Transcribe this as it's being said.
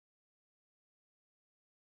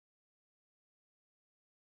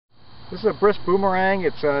This is a Brist boomerang.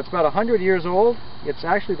 It's about 100 years old. It's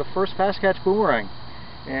actually the first fast catch boomerang.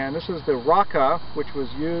 And this is the raka, which was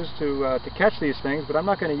used to catch these things, but I'm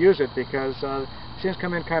not going to use it because it seems to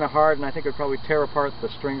come in kind of hard, and I think it would probably tear apart the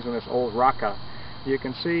strings in this old raka. You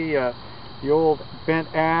can see the old bent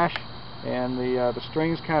ash and the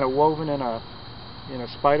strings kind of woven in a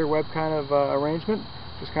spider web kind of arrangement,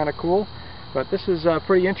 which is kind of cool. But this is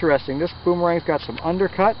pretty interesting. This boomerang's got some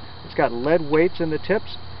undercut. It's got lead weights in the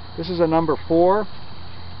tips. This is a number 4,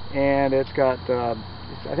 and it's got,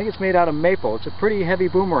 I think it's made out of maple. It's a pretty heavy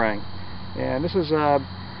boomerang. And this is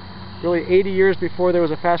really 80 years before there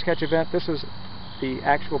was a fast catch event. This is the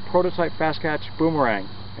actual prototype fast catch boomerang.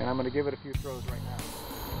 And I'm going to give it a few throws right now.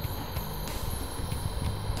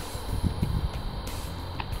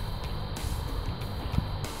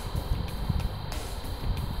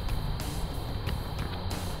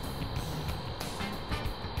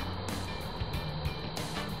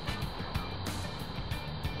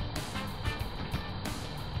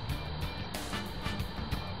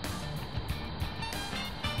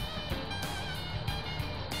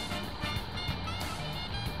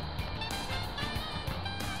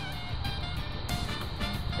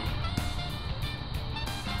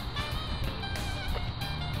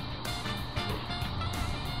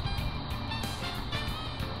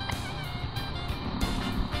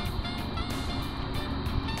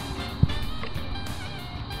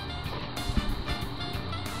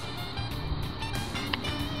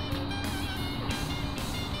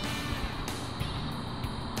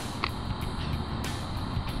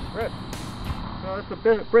 Brist. So that's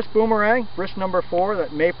the Brist boomerang, Brist number 4,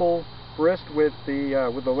 that maple Brist with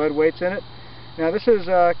the lead weights in it. Now this is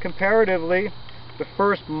comparatively the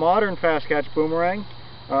first modern fast catch boomerang,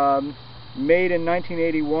 made in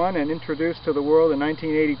 1981 and introduced to the world in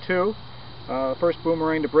 1982. First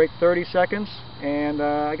boomerang to break 30 seconds, and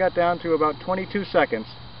I got down to about 22 seconds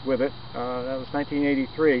with it. That was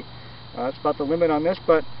 1983. That's about the limit on this,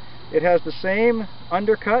 but it has the same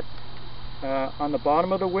undercut on the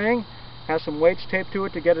bottom of the wing, has some weights taped to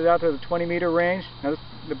it to get it out to the 20-meter range. Now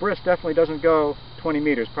the Brist definitely doesn't go 20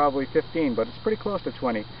 meters, probably 15, but it's pretty close to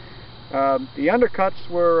 20. The undercuts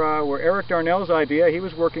were Eric Darnell's idea. He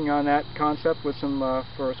was working on that concept with some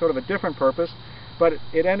for sort of a different purpose, but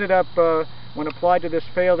it ended up, when applied to this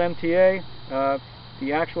failed MTA,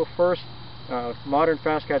 the actual first modern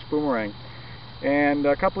fast catch boomerang. And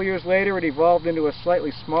a couple of years later it evolved into a slightly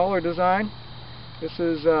smaller design. This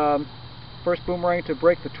is first boomerang to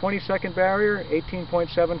break the 20-second barrier,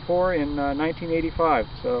 18.74 in 1985.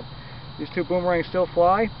 So these two boomerangs still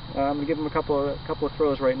fly. I'm going to give them a couple of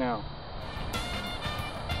throws right now.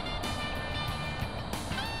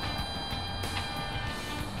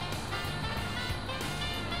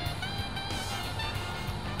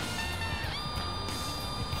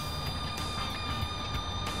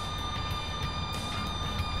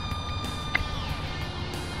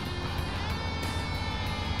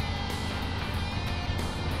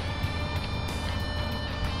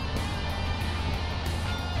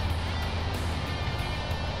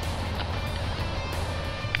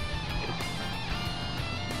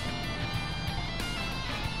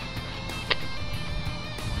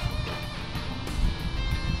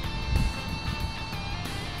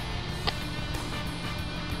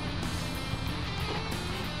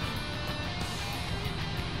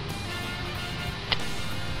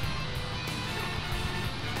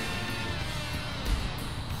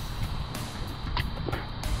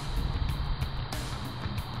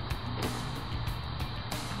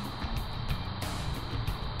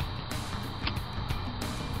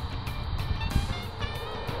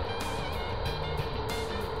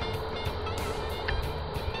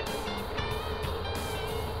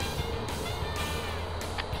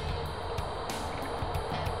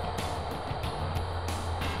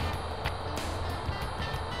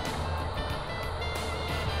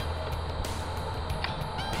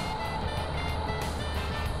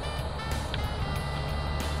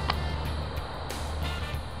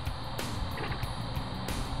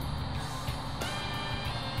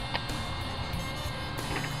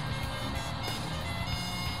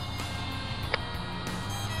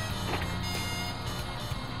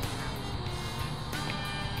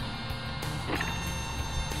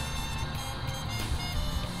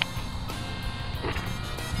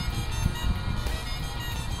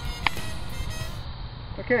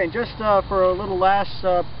 Okay, and just for a little last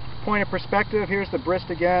point of perspective, here's the Brist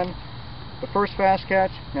again, the first fast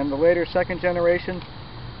catch and the later second generation.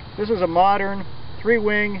 This is a modern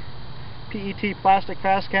 3-wing PET plastic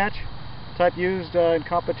fast catch, type used in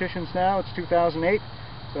competitions now. It's 2008,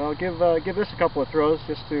 so I'll give this a couple of throws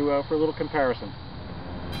just to for a little comparison.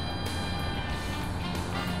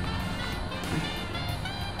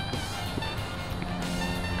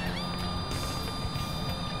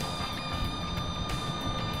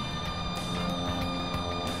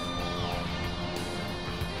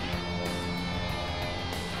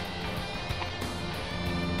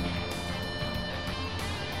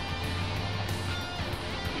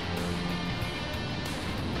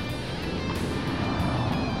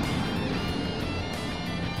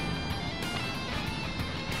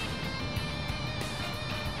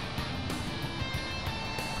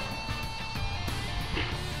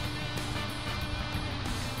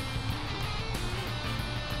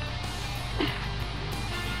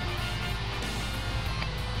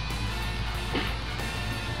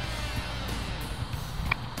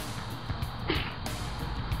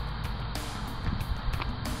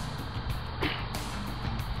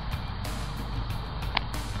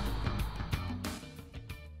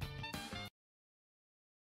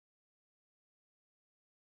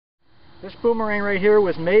 This boomerang right here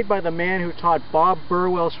was made by the man who taught Bob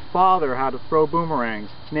Burwell's father how to throw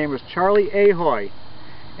boomerangs. His name was Charlie Ahoy,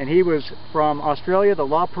 and he was from Australia, the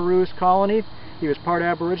La Perouse colony. He was part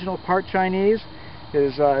Aboriginal, part Chinese.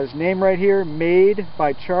 His name right here, made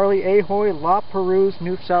by Charlie Ahoy, La Perouse,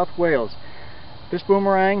 New South Wales. This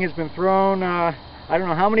boomerang has been thrown, I don't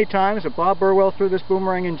know how many times, but Bob Burwell threw this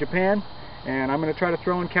boomerang in Japan, and I'm going to try to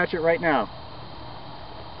throw and catch it right now.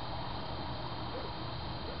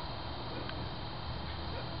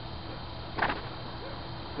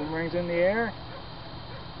 Boomerang's in the air.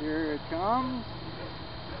 Here it comes.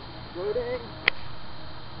 Floating.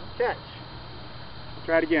 Catch.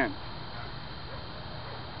 Try it again.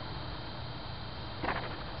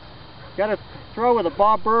 Got to throw with a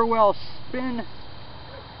Bob Burwell spin.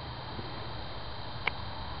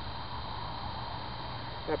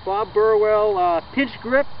 That Bob Burwell pinch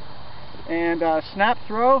grip and snap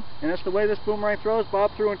throw, and that's the way this boomerang throws.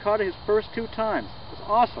 Bob threw and caught it his first 2 times. It was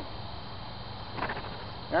awesome.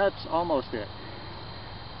 That's almost it.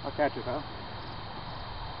 I'll catch it, huh?